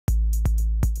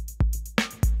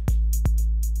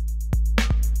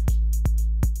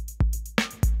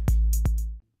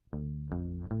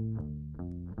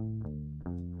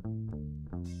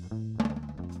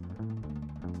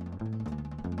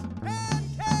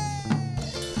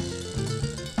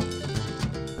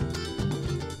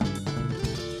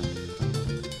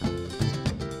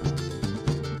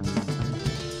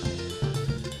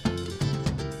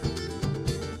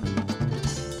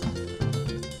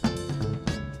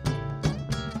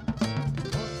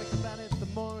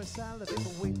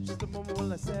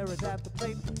while I stare at the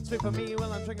plate. Straight for me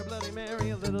while I'm drinking Bloody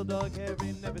Mary. A little dog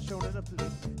heavy, never shown enough to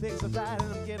leave. Things are right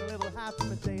and I'm getting a little high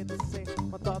from a day at the same.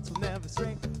 My thoughts will never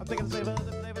stray. I'm thinking of flavor,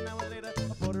 the flavor now and later.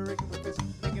 A Puerto Rican breakfast,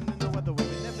 thinking in no other way.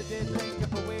 We never did think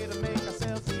of a way to make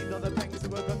ourselves eat all the things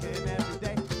that we're cooking every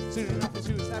day. Soon enough, the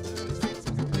shoes happening in the streets,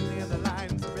 completely other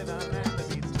lines, the rhythm and the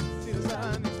beats. See the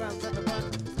sun, these rounds have the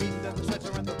fun. Beating down the stretch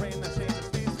around the rain that changes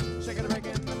speeds. Shaking and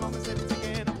breaking, the moments that it's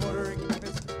taking. A Puerto Rican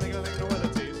breakfast, making a thing no other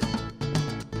taste.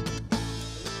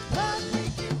 Puerto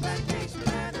Rican pancakes,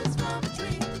 bananas from a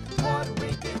tree. Puerto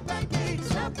Rican pancakes,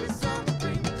 stuffed with some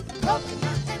cream.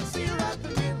 Coconut and syrup,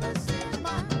 vanilla,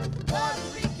 cinnamon. Puerto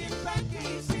Rican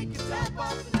pancakes, you can top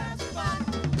off and have fun.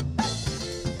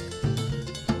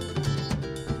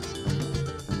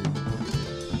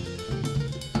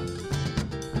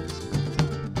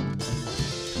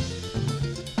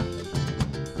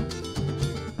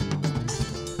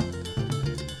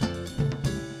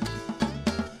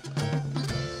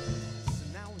 So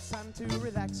now it's time to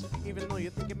relax, even though you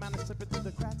think your mind is slipping through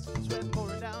the cracks. Sweat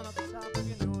pouring down off the top of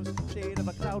your nose. Shade of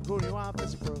a cloud growing you off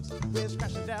as it grows. Waves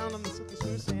crashing down on the silky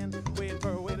smooth sand. Waiting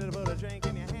for a waiter to put a drink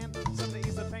in your hand. Something to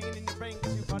ease the pain in your brain,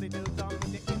 cause you party till dawn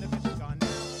when the inhibition's gone now.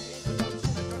 So don't you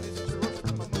should have this roast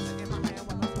with my music in my hand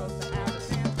while I'm supposed to have a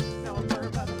stand. Now I'm worried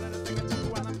about a little thing or two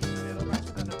while I'm eating a little rice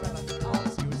with an umbrella. All I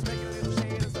see was making a little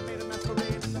shade as I made a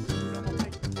masquerade. And the food I'm gonna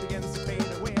take begins to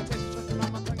fade away. I taste the sugar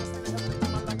on my tongue, I stand it up into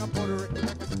my lung. A Puerto Rican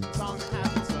breakfast song to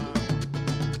have it sung.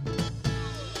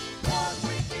 Puerto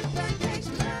Rican pancakes,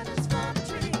 bananas from a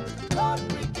tree. Puerto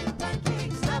Rican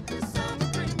pancakes, stuffed with some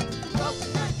cream.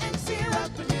 Coconut and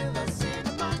syrup, vanilla,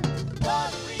 cinnamon.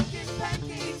 Puerto Rican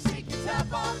pancakes, you can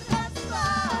top off and have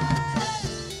fun.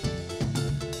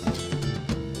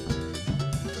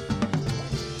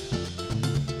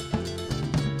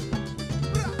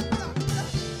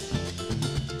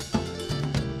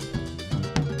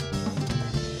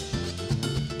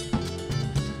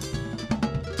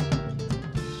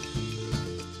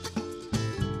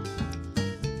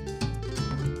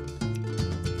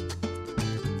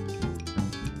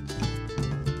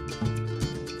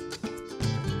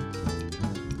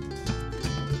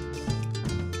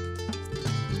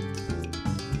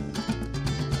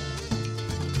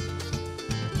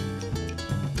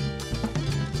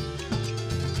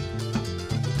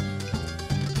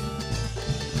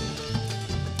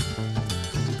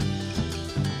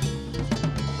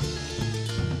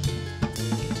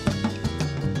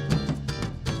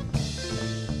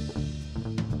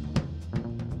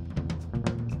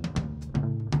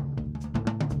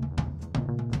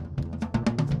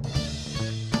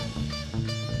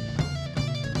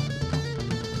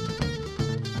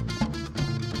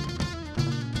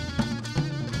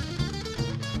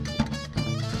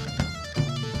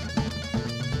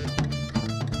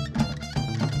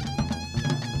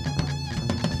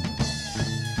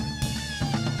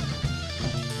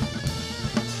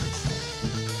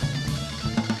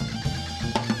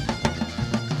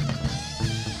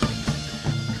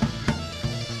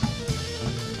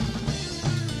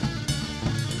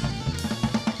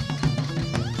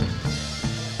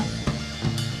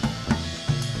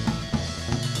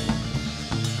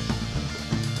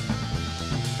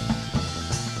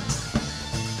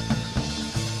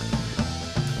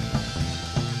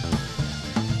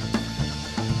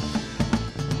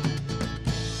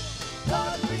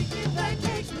 Puerto Rican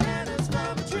pancakes, bananas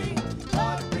from a tree.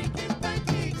 Puerto Rican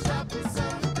pancakes, stuffed with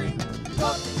some cream.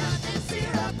 Coconut and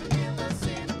syrup, vanilla,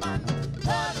 cinnamon.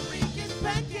 Puerto Rican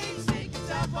pancakes, you can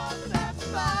top off and have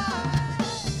fun.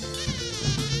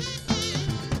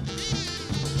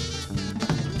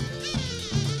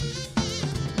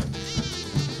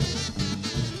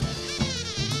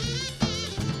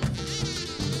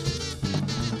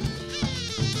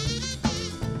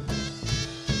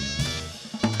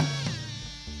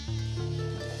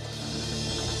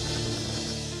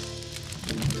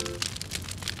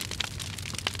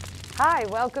 Hi,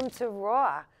 welcome to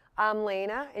Raw. I'm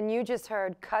Lena, and you just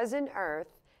heard Cousin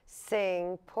Earth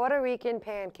sing Puerto Rican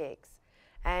Pancakes.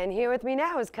 And here with me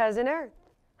now is Cousin Earth.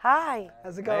 Hi.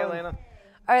 How's it Hey, going? Elena.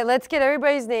 All right, let's get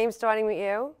everybody's name, starting with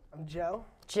you. I'm Joe.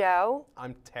 Joe.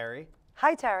 I'm Terry.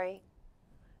 Hi, Terry.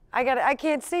 I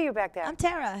can't see you back there. I'm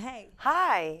Tara. Hey.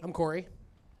 Hi. I'm Corey.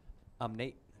 I'm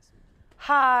Nate.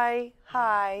 Hi.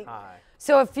 Hi. Hi.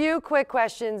 So a few quick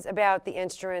questions about the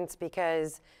instruments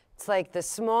because it's like the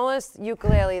smallest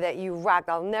ukulele that you rock.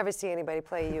 I'll never see anybody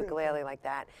play a ukulele like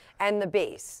that. And the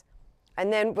bass.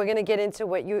 And then we're gonna get into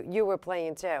what you were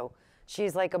playing too.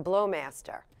 She's like a blow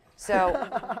master. So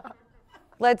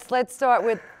let's start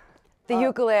with the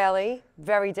ukulele.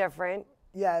 Very different.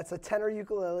 Yeah, it's a tenor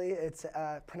ukulele. It's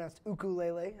pronounced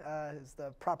ukulele is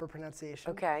the proper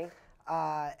pronunciation. Okay.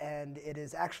 And it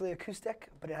is actually acoustic,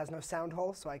 but it has no sound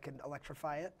hole, so I can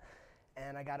electrify it.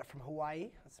 And I got it from Hawaii.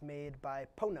 It's made by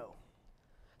Pono.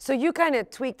 So you kind of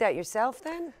tweaked that yourself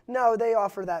then? No, they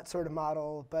offer that sort of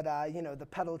model, but you know, the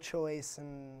pedal choice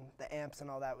and the amps and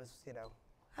all that was, you know,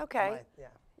 Okay. yeah.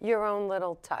 Your own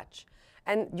little touch.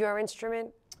 And your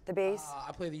instrument, the bass?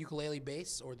 I play the ukulele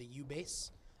bass, or the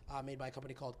U-bass, made by a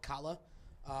company called Kala.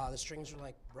 The strings are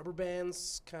like rubber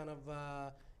bands, kind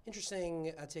of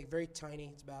interesting. I take very tiny.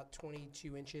 It's about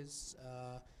 22 inches.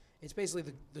 It's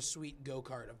basically the sweet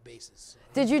go-kart of basses.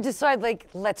 Did you decide, like,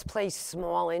 let's play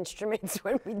small instruments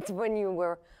when you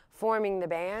were forming the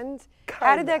band?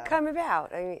 How did that Kinda. come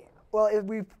about? I mean, Well,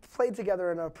 we played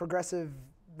together in a progressive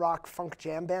rock funk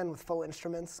jam band with full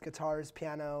instruments, guitars,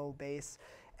 piano, bass.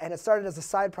 And it started as a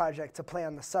side project to play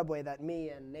on the subway that me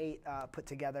and Nate put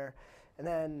together. And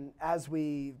then as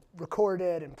we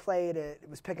recorded and played it, it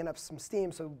was picking up some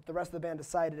steam, so the rest of the band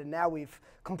decided, and now we've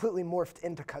completely morphed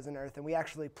into Cousin Earth, and we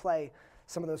actually play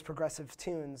some of those progressive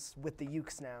tunes with the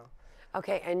ukes now.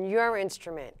 okay, and your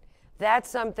instrument, that's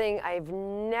something I've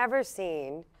never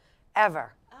seen,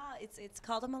 ever. It's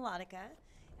called a melodica.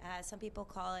 Some people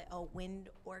call it a wind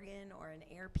organ or an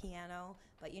air piano,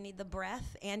 but you need the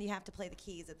breath and you have to play the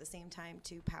keys at the same time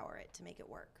to power it, to make it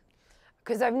work.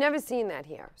 Because I've never seen that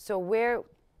here. So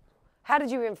how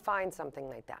did you even find something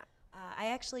like that? I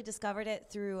actually discovered it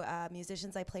through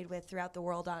musicians I played with throughout the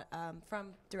world, from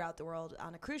throughout the world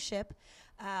on a cruise ship.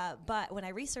 But when I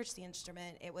researched the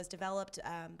instrument, it was developed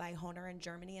by Hohner in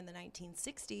Germany in the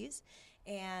 1960s.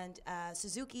 And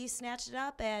Suzuki snatched it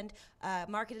up and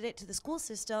marketed it to the school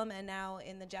system. And now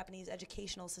in the Japanese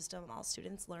educational system, all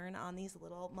students learn on these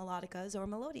little melodicas or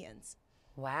melodeons.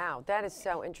 Wow, that is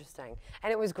so interesting.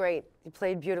 And it was great. You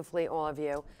played beautifully, all of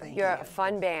you. Thank You're you. a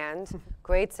fun band,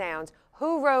 great sounds.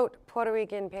 Who wrote Puerto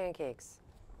Rican Pancakes?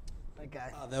 That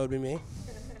guy. That would be me.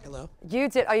 Hello. You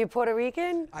did. Are you Puerto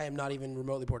Rican? I am not even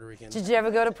remotely Puerto Rican. Did you ever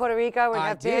go to Puerto Rico and I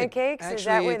have did. pancakes? Actually, Is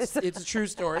that where it's a true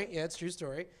story. Yeah, it's a true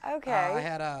story. Okay.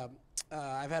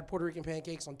 I've had Puerto Rican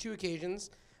pancakes on 2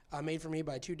 occasions, made for me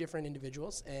by 2 different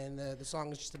individuals, and the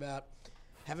song is just about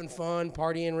having fun,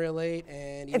 partying real late,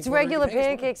 and eating It's Puerto Rican regular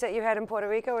pancakes. pancakes that you had in Puerto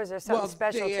Rico, or is there something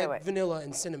special they to add it? vanilla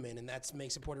and cinnamon, and that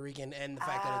makes it Puerto Rican, and the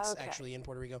fact that it's okay. actually in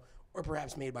Puerto Rico, or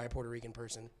perhaps made by a Puerto Rican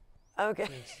person. Okay.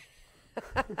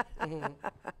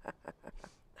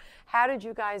 How did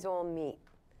you guys all meet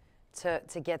to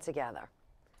get together?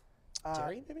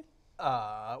 Terry, maybe?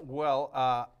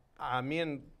 Me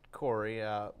and Corey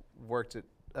worked at,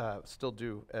 still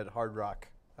do at Hard Rock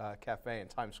Cafe in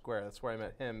Times Square. That's where I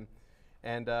met him.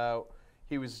 And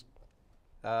he was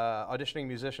auditioning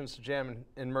musicians to jam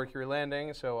in Mercury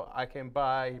Landing, so I came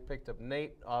by. He picked up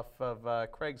Nate off of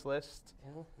Craigslist.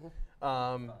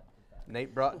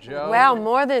 Nate brought Joe. Wow,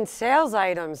 more than sales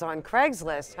items on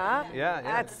Craigslist, huh? Yeah.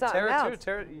 That's something Tara else. too.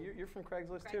 Tara, you're from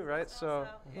Craigslist too, right? So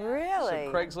Really?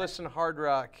 Craigslist and Hard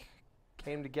Rock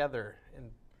came together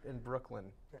in Brooklyn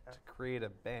to create a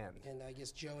band. And I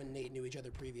guess Joe and Nate knew each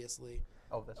other previously.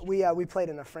 Oh, that's We played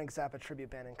in a Frank Zappa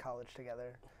tribute band in college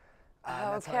together.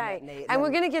 That's how I met Okay. Nate. And we're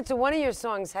then- going to get to one of your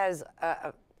songs has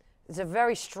it's a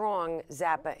very strong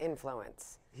Zappa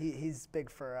influence. He's big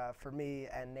for me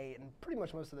and Nate and pretty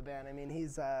much most of the band. I mean,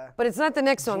 he's But it's not the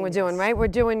next song we're doing, Genius. right? We're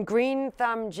doing Green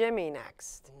Thumb Jimmy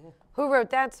next. Who wrote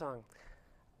that song?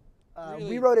 Really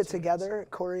we wrote it serious. together,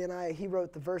 Corey and I. He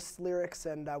wrote the verse lyrics,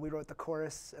 and we wrote the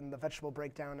chorus and the vegetable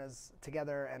breakdown as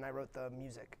together, and I wrote the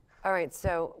music. All right,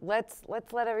 so let's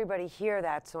let everybody hear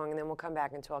that song, and then we'll come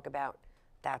back and talk about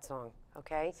that song,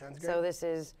 okay? Sounds So great. this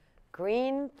is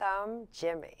Green Thumb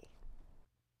Jimmy.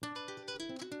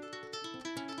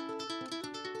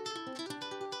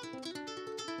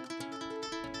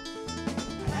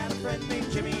 I had a friend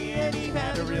named Jimmy, and he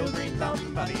had a real green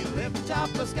thumb, but he lived atop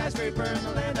a skyscraper in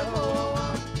the land of oh.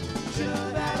 Should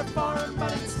have had a farm,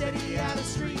 but instead he had a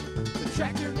street. The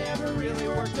tractor never really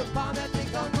worked upon that thing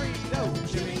concrete. Oh,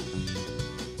 Jimmy,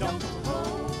 don't go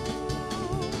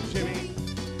home. Jimmy,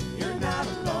 you're not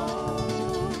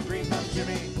alone. Green thumb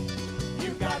Jimmy,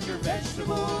 you've got your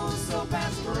vegetables, so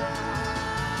pass them around.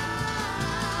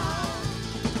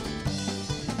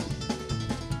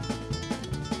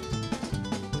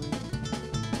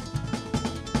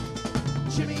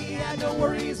 Jimmy had no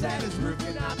worries that his roof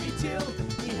could not be tilled.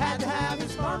 He had to have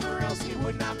his farm or else he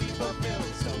would not be fulfilled.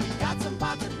 So he got some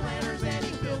pots and planters and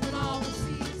he filled in all the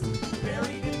seeds.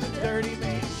 Buried in the dirt, he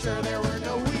made sure there were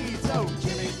no weeds. Oh,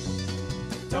 Jimmy,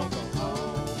 don't go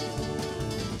home.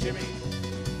 Jimmy,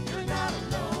 you're not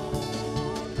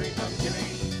alone. Green thumb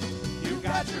Jimmy, you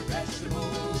got your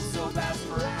vegetables, so pass them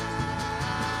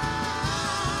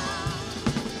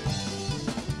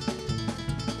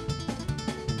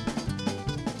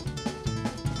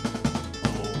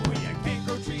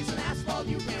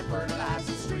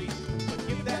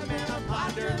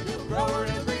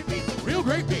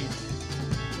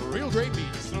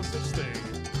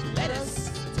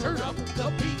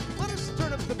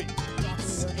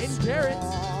carrots,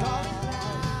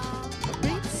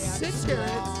 beets and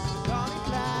carrots,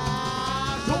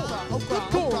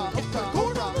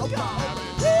 corn on the cob,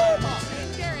 beets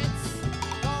and carrots,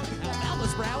 alfalfa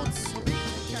sprouts,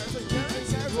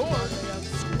 carrots and corn,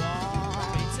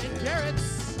 beets and carrots,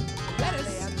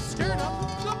 lettuce, stirring up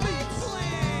the beets,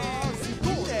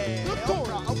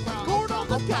 corn on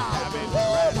the cob,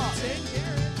 beets and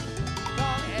carrots,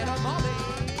 edamame,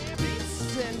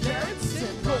 beets and carrots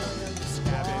and corn,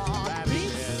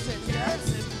 beets and carrots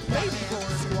and baby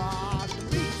corn,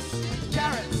 beets and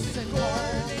carrots and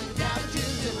corn and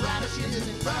cabbages and radishes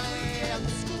and broccoli and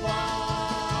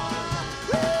squash.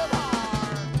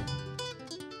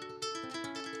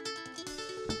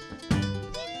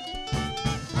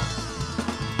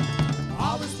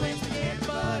 All his plans began,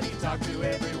 but he talked to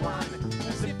everyone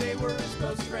as if they were his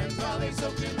close friends while they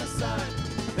soaked in the sun.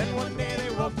 Then one day they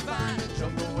woke to find a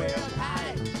jungle where it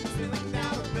hide, spilling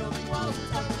down the building walls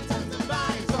with tons and tons of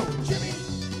vines. Oh, Jimmy,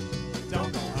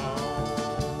 don't go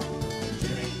home.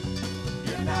 Jimmy,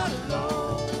 you're not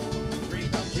alone.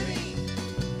 Breathe on Jimmy,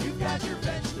 you've got your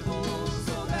vegetables,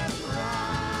 so that's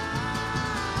right.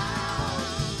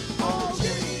 Oh,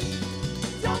 Jimmy,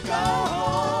 don't go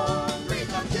home.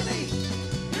 Breathe on Jimmy,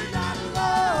 you're not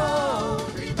alone.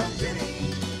 Breathe on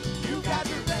Jimmy, you got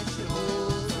your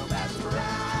vegetables, so that's right.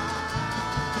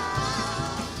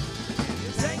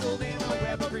 Tangled in a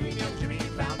web of green, young Jimmy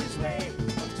found his way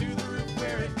up to the roof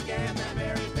where it began that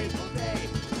very fateful day.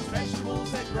 His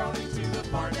vegetables had grown into the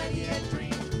farm that he had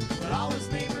dreamed, but all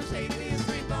his neighbors hated his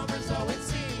green thumber, so it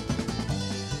seemed.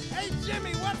 Hey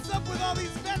Jimmy, what's up with all these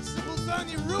vegetables on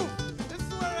your roof? This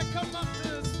is where I come up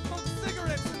to smoke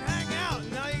cigarettes and hang out.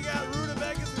 Now you got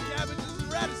rutabagas and cabbages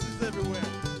and radishes everywhere.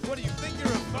 What do you think you're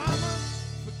a farmer?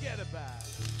 Forget about it.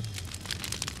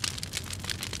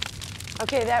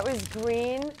 Okay, that was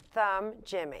Green Thumb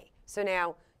Jimmy. So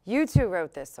now you two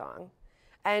wrote this song,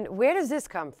 and where does this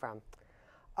come from?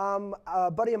 A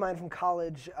buddy of mine from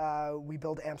college, we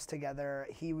build amps together.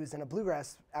 He was in a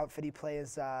bluegrass outfit. He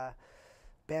plays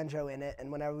banjo in it,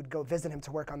 and when I would go visit him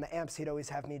to work on the amps, he'd always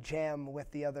have me jam with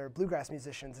the other bluegrass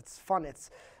musicians. It's fun.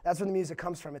 That's where the music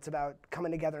comes from. It's about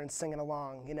coming together and singing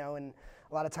along, you know, and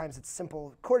a lot of times it's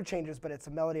simple chord changes, but it's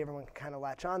a melody everyone can kind of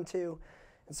latch on to.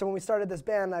 And so when we started this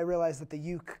band, I realized that the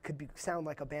uke could sound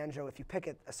like a banjo if you pick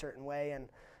it a certain way, and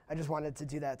I just wanted to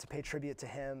do that to pay tribute to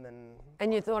him.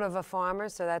 And you thought of a farmer,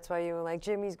 so that's why you were like,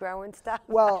 Jimmy's growing stuff?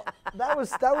 Well, that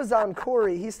was on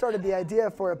Corey. He started the idea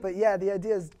for it, but yeah, the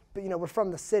idea is, you know, we're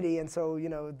from the city, and so, you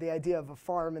know, the idea of a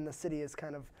farm in the city is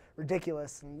kind of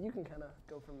ridiculous, and you can kind of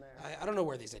go from there. I don't know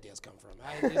where these ideas come from.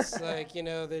 It's like, you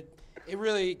know, that it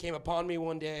really came upon me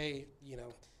one day, you know,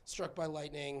 struck by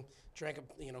lightning, drank a,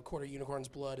 you know, quarter unicorn's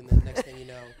blood, and then next thing you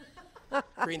know,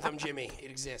 Green Thumb Jimmy,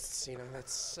 it exists. You know,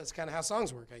 that's kind of how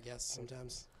songs work, I guess,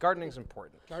 sometimes. Gardening's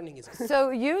important. Gardening is important.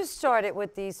 So you started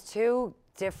with these two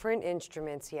different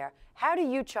instruments here. How do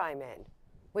you chime in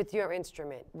with your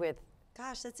instrument?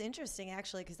 Gosh, that's interesting,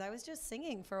 actually, because I was just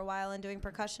singing for a while and doing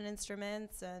percussion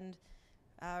instruments and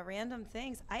random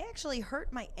things. I actually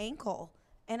hurt my ankle,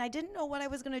 and I didn't know what I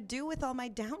was going to do with all my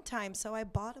downtime, so I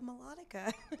bought a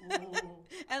melodica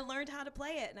and learned how to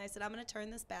play it. And I said, I'm going to turn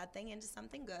this bad thing into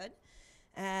something good,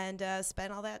 and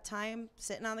spent all that time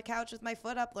sitting on the couch with my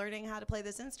foot up learning how to play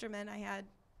this instrument I had,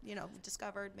 you know,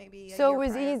 discovered maybe a So year it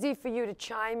was prior. easy for you to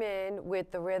chime in with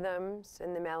the rhythms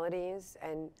and the melodies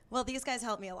and... Well, these guys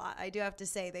helped me a lot. I do have to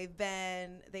say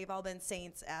they've all been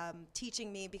saints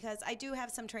teaching me, because I do have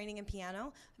some training in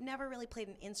piano. I've never really played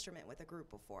an instrument with a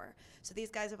group before. So these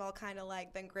guys have all kind of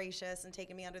like been gracious and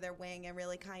taken me under their wing and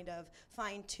really kind of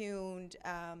fine-tuned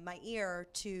my ear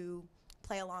to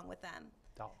play along with them.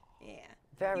 Oh. Yeah.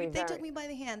 Very. They took me by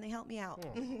the hand. They helped me out.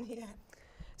 Yeah.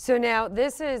 So now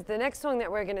the next song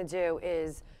that we're gonna do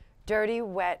is Dirty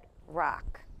Wet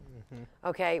Rock.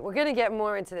 Okay, we're gonna get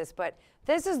more into this, but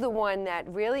this is the one that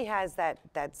really has that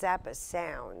Zappa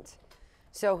sound.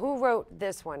 So who wrote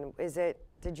this one?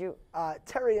 Did you?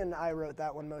 Terry and I wrote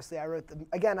that one mostly. I wrote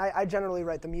I generally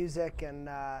write the music and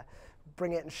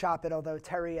bring it and shop it, although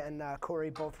Terry and Corey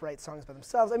both write songs by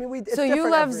themselves. I mean, it's So you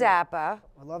different love every- Zappa.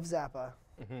 I love Zappa.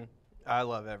 I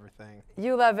love everything.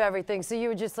 You love everything. So you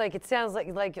were just like, it sounds like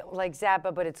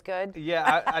Zappa, but it's good.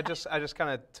 Yeah, I just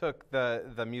kind of took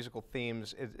the musical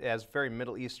themes. It has very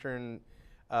Middle Eastern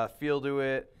feel to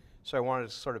it, so I wanted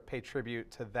to sort of pay tribute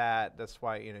to that. That's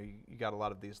why, you know, you got a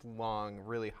lot of these long,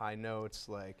 really high notes.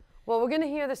 Like, Well, we're gonna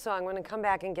hear the song. We're gonna come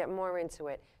back and get more into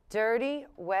it. Dirty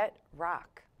Wet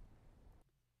Rock.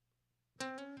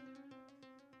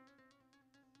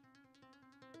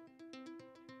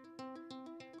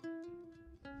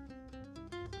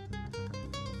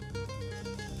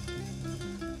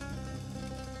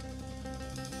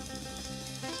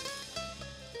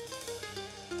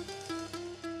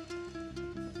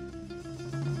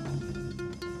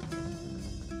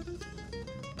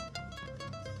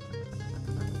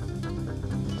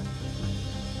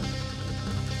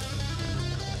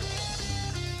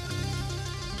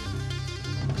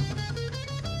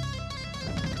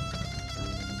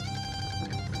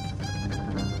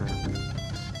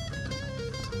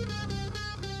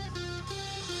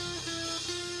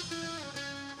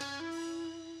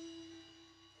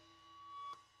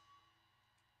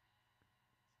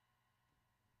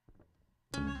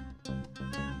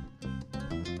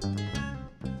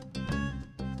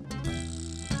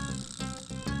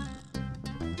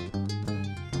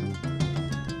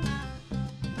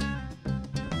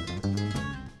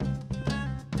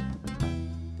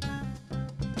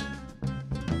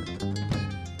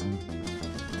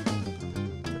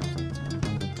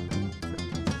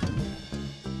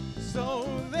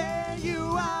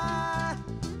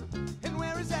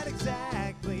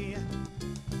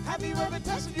 Have you ever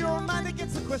tested your mind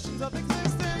against the questions of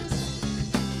existence?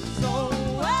 So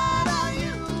what are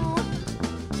you?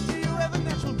 Do you have a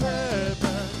natural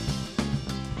purpose?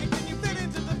 And can you fit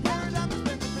into the paradigm that's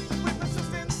been depicted with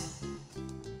persistence?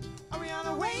 Are we on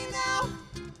our way now?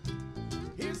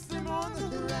 Here's some on the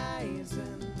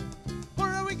horizon. Or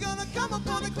are we gonna come up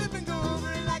on the cliff and go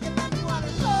over it like a muddy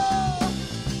waterfall?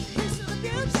 Here's to the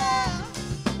future.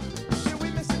 Should we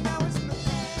miss it now? It's in the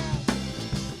past.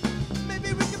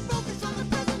 Maybe we can focus on the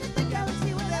present if the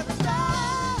galaxy would ever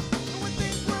stop. And with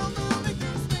this world moving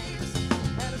through space.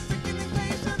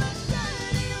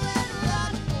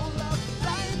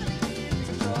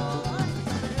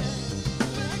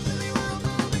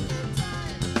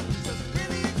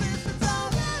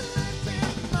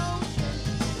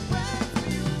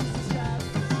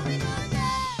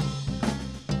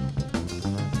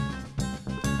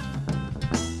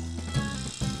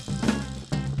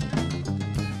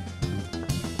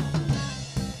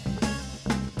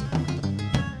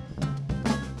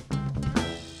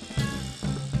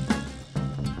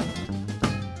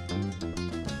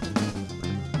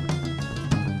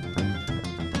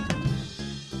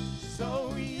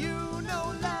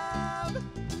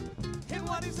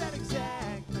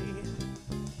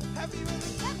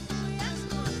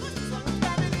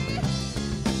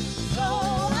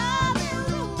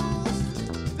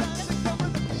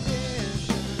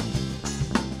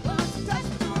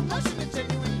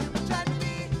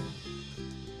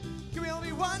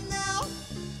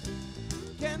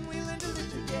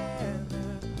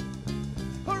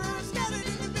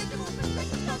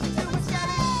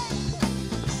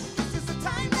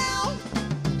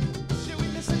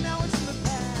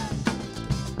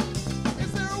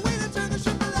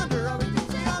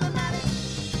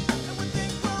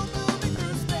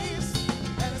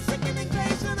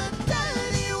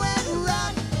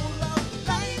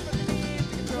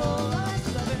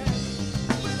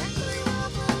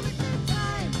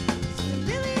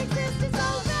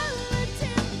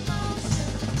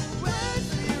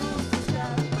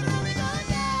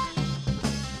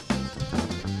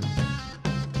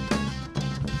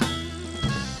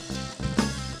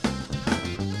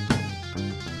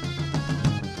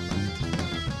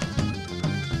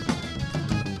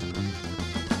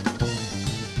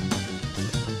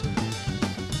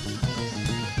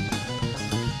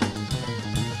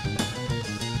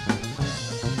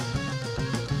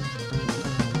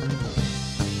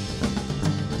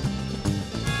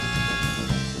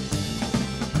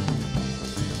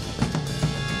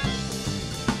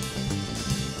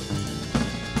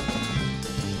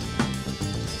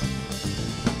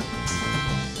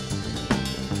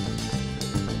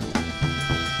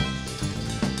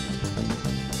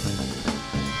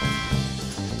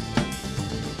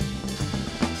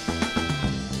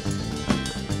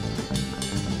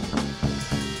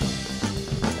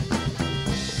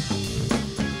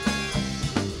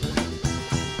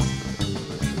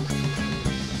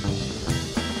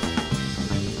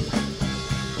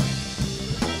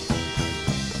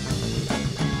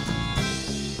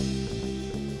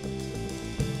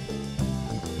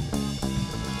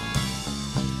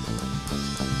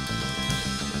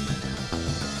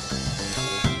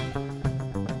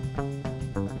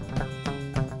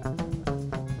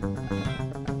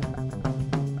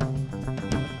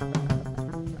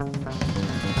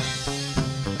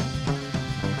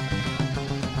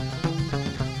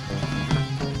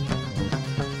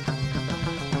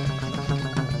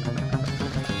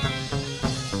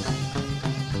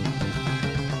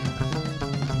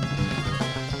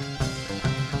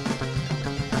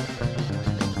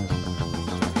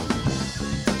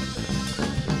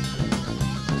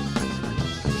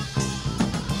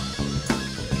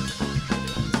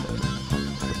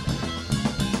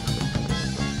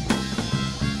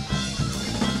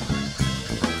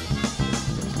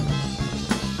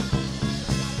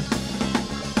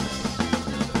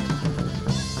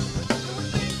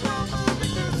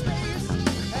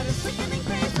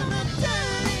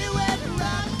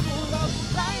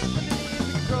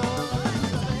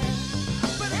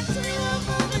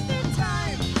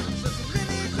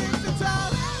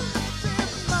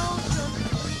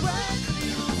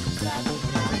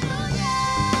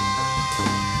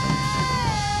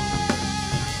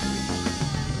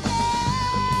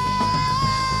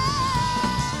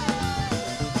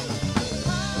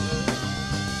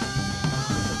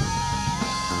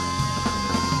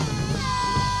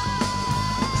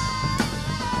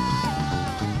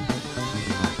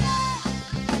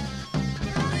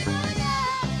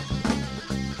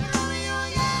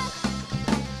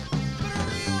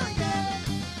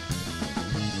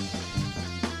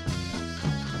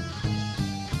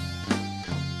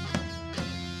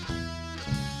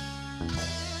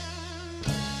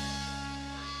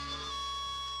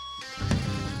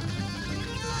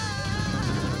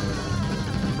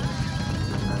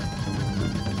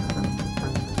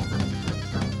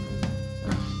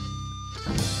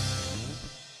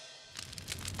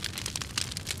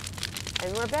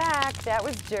 we're back. That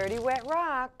was Dirty Wet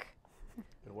Rock.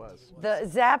 It was. The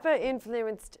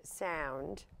Zappa-influenced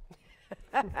sound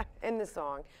in the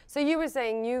song. So you were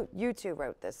saying you two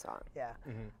wrote this song. Yeah.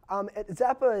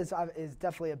 Zappa is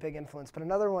definitely a big influence, but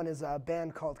another one is a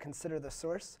band called Consider the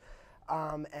Source.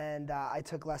 I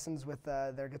took lessons with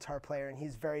their guitar player, and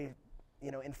he's very,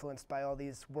 influenced by all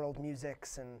these world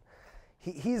musics, and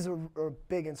he's a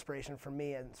big inspiration for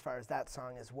me as far as that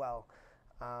song as well.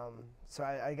 So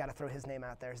I got to throw his name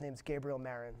out there. His name's Gabriel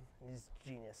Marin. He's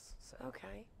genius. So.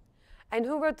 Okay. And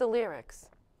who wrote the lyrics?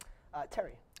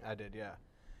 Terry. I did,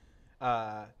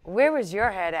 yeah. Where was your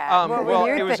head at? What were Well,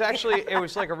 you it was thinking? actually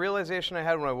like a realization I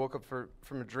had when I woke up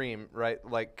from a dream, right?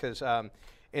 Like, because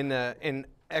in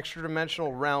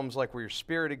extra-dimensional realms, like where your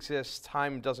spirit exists,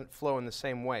 time doesn't flow in the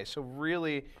same way. So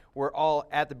really, we're all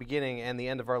at the beginning and the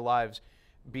end of our lives,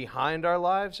 behind our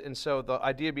lives. And so the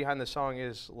idea behind the song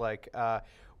is like,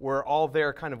 we're all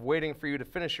there kind of waiting for you to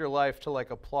finish your life to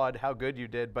like applaud how good you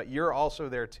did, but you're also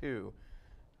there too,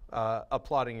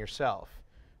 applauding yourself,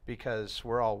 because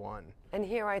we're all one. And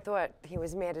here I thought he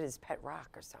was mad at his pet rock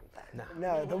or something.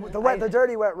 No, the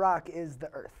dirty wet rock is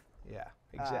the earth. Yeah,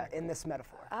 exactly. In this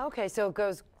metaphor. Okay, so it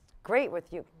goes great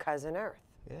with you, Cousin Earth.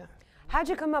 Yeah. How'd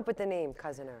you come up with the name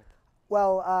Cousin Earth?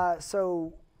 Well,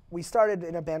 so we started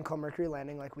in a band called Mercury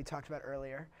Landing, like we talked about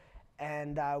earlier,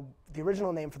 and the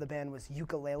original name for the band was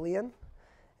Ukulelean,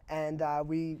 and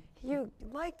You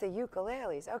like the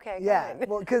ukuleles, okay? yeah, Good.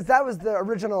 well, because that was the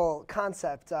original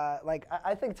concept.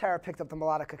 I think Tara picked up the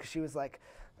melodica because she was like,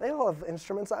 they all have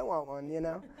instruments, I want one,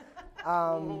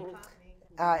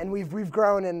 and we've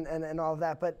grown and all of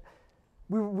that, but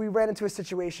we ran into a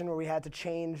situation where we had to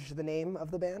change the name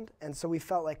of the band, and so we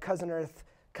felt like Cousin Earth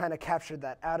kind of captured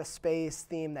that out of space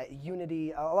theme, that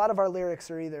unity. A lot of our lyrics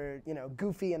are either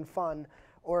goofy and fun,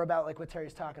 or about like what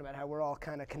Terry's talking about, how we're all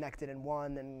kind of connected in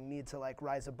one and need to like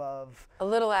rise above. A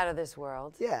little out of this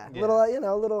world. Yeah, Yeah.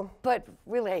 little. But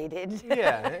related.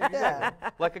 Yeah, exactly.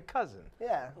 Like a cousin.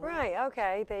 Yeah. Right,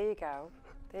 okay, there you go.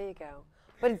 There you go.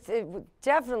 But it's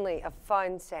definitely a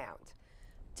fun sound.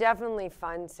 Definitely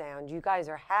fun sound. You guys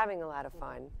are having a lot of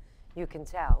fun, you can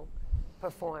tell,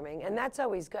 performing, and that's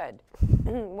always good.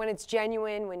 When it's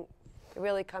genuine, when it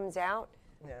really comes out,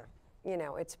 Yeah.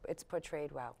 it's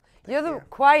portrayed well. You're the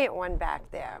quiet one back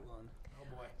there.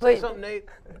 But, Something, Nate.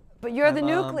 but you're the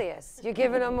nucleus. You're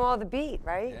giving them all the beat,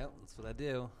 right? Yeah, that's what I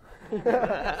do.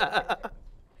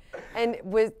 And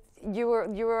you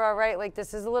were all right. Like,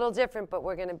 this is a little different, but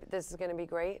this is gonna be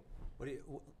great.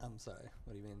 I'm sorry.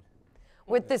 What do you mean?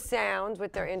 With the sound,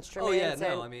 with their instruments. Oh yeah,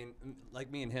 no. and- I mean, like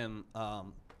me and him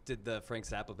did the Frank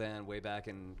Zappa band way back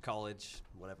in college,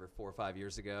 4 or 5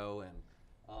 years ago,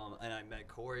 and I met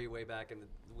Corey way back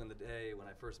in the day when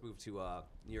I first moved to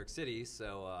New York City.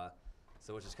 So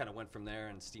it just kind of went from there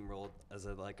and steamrolled as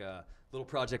a little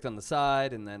project on the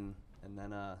side, and then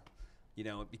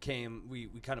it became we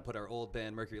kind of put our old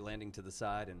band Mercury Landing to the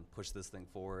side and pushed this thing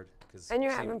forward. And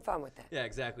you're having fun with it. Yeah,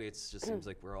 exactly. It just seems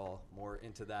like we're all more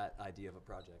into that idea of a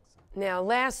project. So. Now,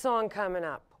 last song coming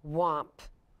up, Womp.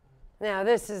 Now,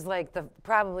 this is like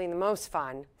probably the most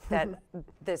fun,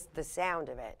 the sound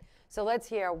of it. So let's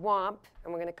hear Womp,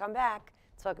 and we're gonna come back,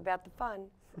 talk about the fun.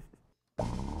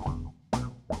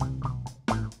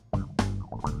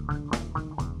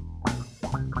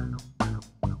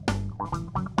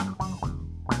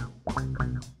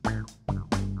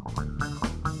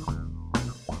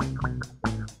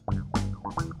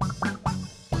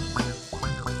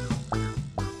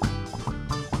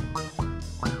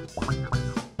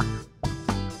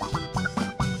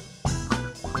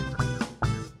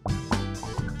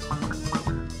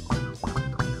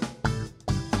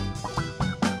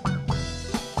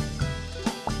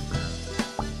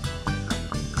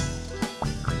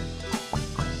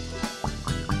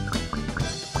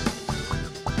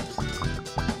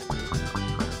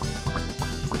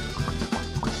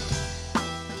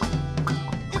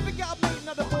 If it got made,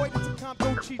 another boy that's a comp,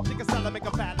 don't cheat, chicken salad, make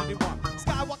a fat and it want.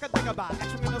 Skywalker, think about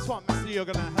action in the swamp, Master, you're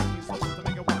gonna have to something to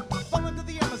make it want. Fall into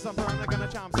the Amazon, burn, they're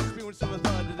gonna charm, some spewing silver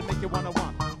blood to make you wanna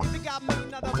want. If it got made,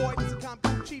 another boy that's a comp,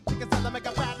 don't cheat, chicken salad, make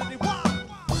a fat and it want.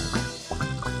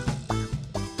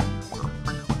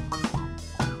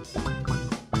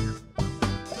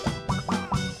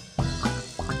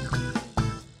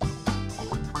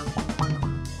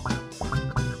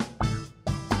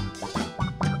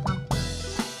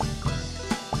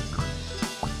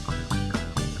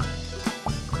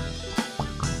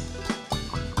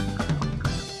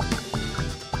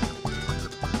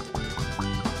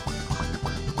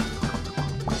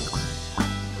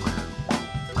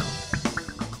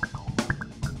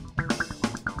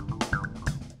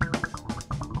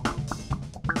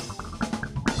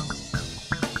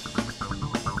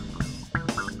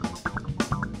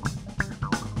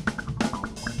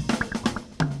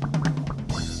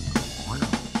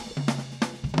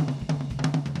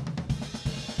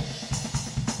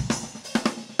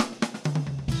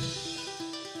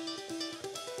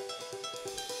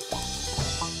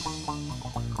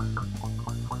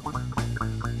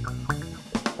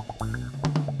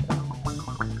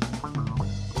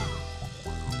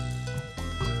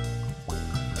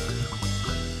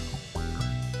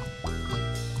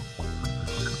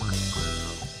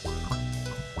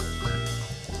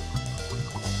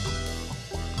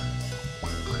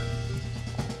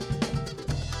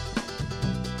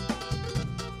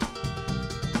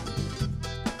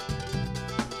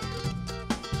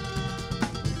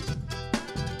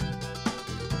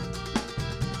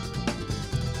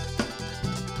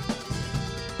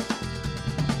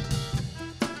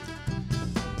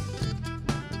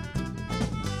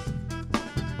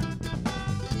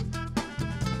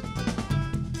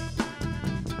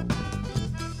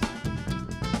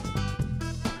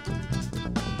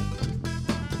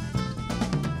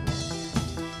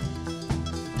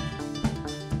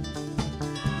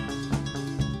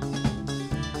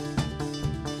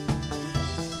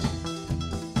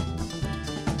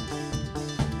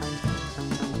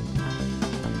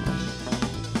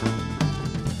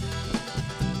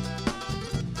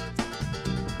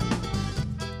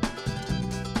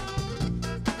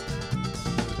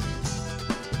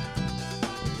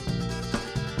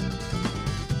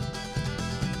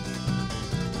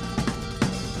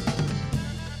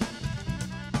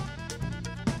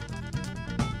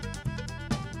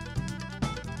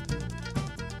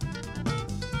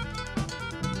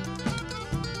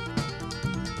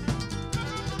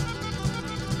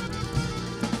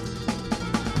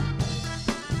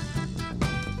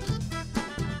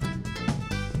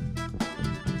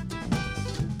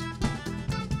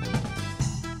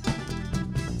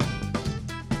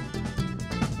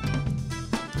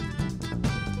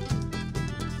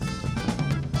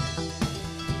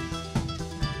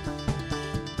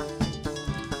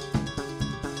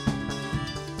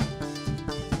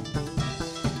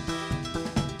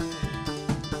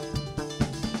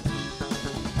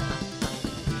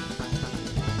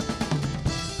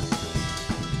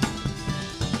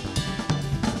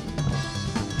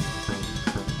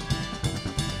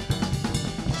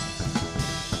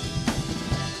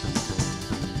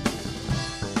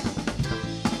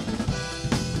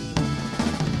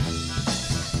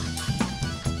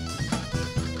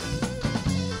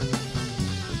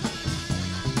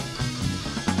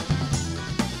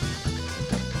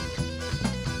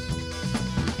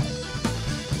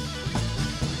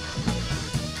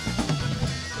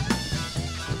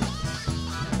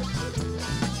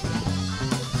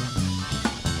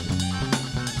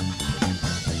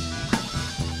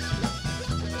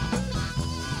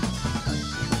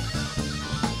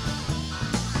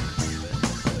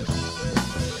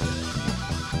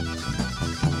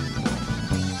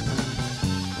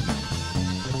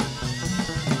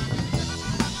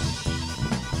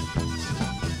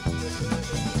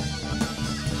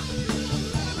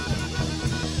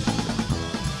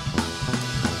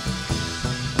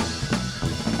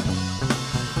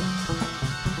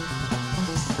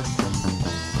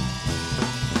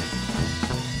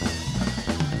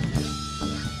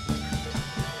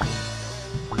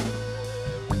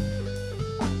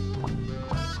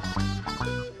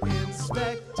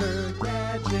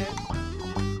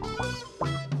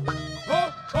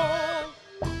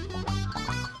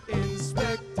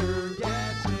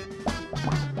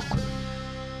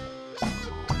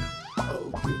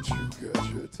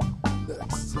 catch it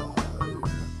next time.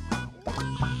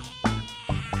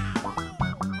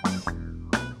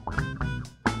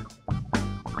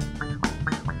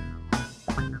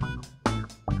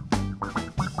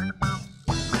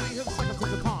 Now you hear the cycle to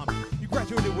the palm. You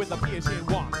graduated with a PhD in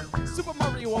one. Super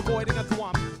Mario avoiding a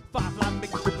thwomp. Firefly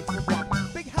making stupid from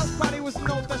womp. Big house party was an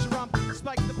old fashioned romp.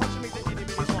 Spike the punch and make the itty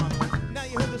bitty swamp. Now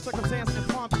you hear the circumstance and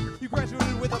plump. You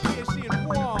graduated with a PhD in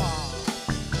wah.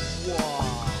 Wah.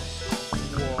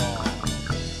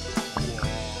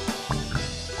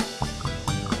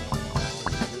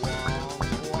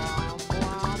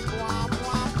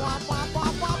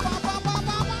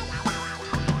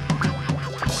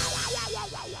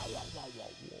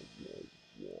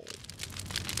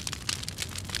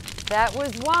 That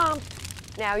was Womp.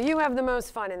 Now you have the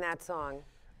most fun in that song.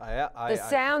 The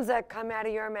sounds that come out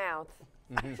of your mouth.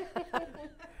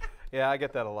 Yeah, I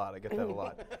get that a lot. I get that a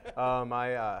lot.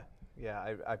 I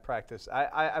practice.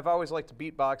 I've always liked to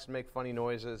beatbox and make funny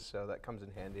noises, so that comes in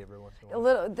handy every once in a A while.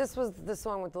 little. This was the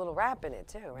song with the little rap in it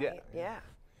too, right? Yeah.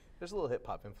 There's a little hip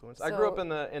hop influence. I grew up in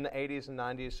the 80s and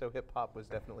 90s, so hip hop was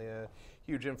definitely a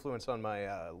huge influence on my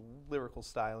lyrical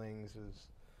stylings.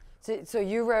 So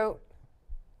you wrote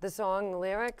the song, the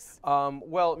lyrics?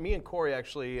 Well, me and Corey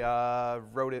actually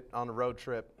wrote it on a road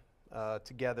trip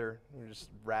together. We were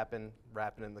just rapping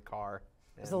in the car.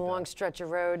 It was a long stretch of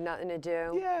road, nothing to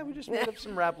do. Yeah, we just made up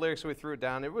some rap lyrics, so we threw it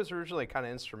down. It was originally kind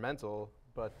of instrumental,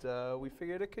 but we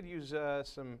figured it could use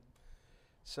some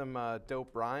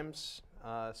dope rhymes,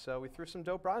 so we threw some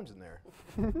dope rhymes in there.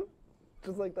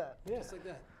 Just like that. Yeah. Just like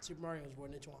that. Super Mario was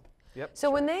born in Twomp. Yep. So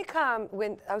when they come,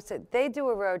 they do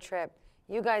a road trip,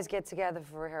 you guys get together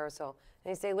for rehearsal,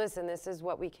 and you say, listen, this is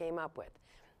what we came up with.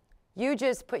 You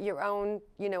just put your own,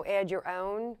 add your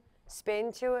own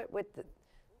spin to it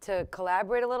to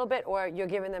collaborate a little bit, or you're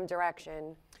giving them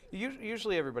direction?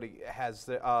 Usually everybody has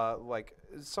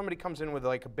somebody comes in with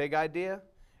like a big idea,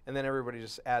 and then everybody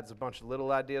just adds a bunch of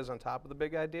little ideas on top of the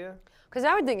big idea. Because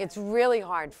I would think it's really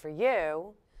hard for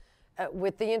you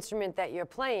with the instrument that you're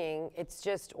playing. It's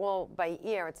just all by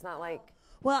ear. It's not like.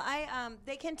 Well,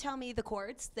 they can tell me the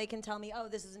chords. They can tell me, oh,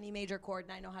 this is an E major chord,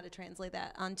 and I know how to translate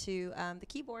that onto the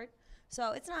keyboard.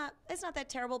 So it's not that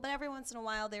terrible. But every once in a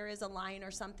while, there is a line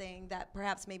or something that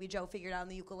perhaps maybe Joe figured out on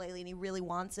the ukulele, and he really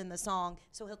wants in the song.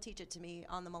 So he'll teach it to me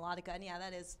on the melodica, and yeah,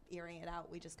 that is earing it out.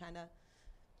 We just kind of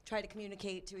try to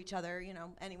communicate to each other,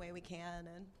 any way we can,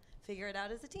 and figure it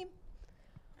out as a team.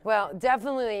 Well,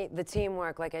 definitely the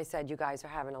teamwork. Like I said, you guys are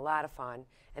having a lot of fun,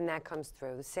 and that comes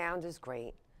through. The sound is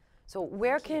great. So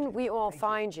where can we all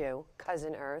find you,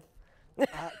 Cousin Earth?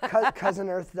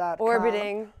 CousinEarth.com.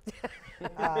 Orbiting.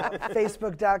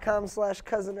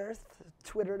 Facebook.com/CousinEarth.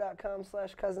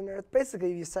 Twitter.com/CousinEarth.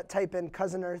 Basically, you type in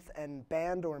Cousin Earth and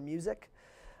band or music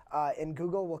in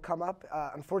Google, will come up.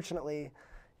 Unfortunately,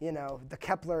 the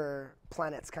Kepler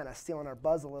planet's kind of stealing our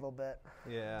buzz a little bit.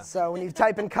 Yeah. So when you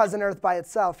type in Cousin Earth by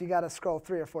itself, you got to scroll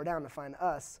 3 or 4 down to find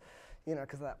us.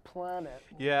 Because of that planet.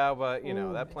 Yeah, but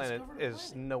that planet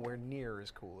is nowhere near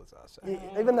as cool as us.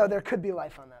 Even though there could be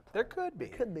life on that planet. There could be.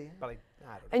 Could be. But I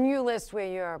don't know. And you list where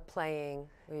you're playing.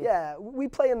 Yeah, we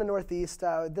play in the Northeast.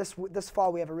 This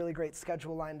fall we have a really great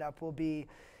schedule lined up. We'll be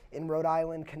in Rhode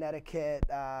Island, Connecticut,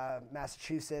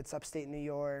 Massachusetts, upstate New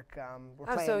York. We're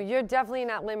playing. So you're definitely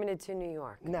not limited to New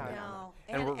York. No.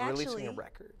 And we're actually, releasing a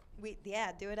record.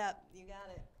 Do it up. You got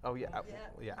it. Oh yeah,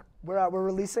 yeah. We're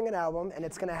releasing an album, and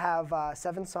it's going to have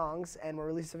 7 songs, and we're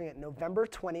releasing it November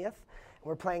 20th.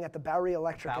 We're playing at the Bowery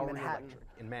Electric in Manhattan.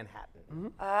 In Manhattan. Mm-hmm.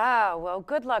 Oh, well,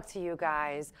 good luck to you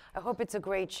guys. I hope it's a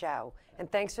great show.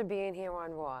 And thanks for being here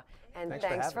on Raw. And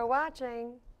thanks for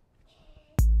watching.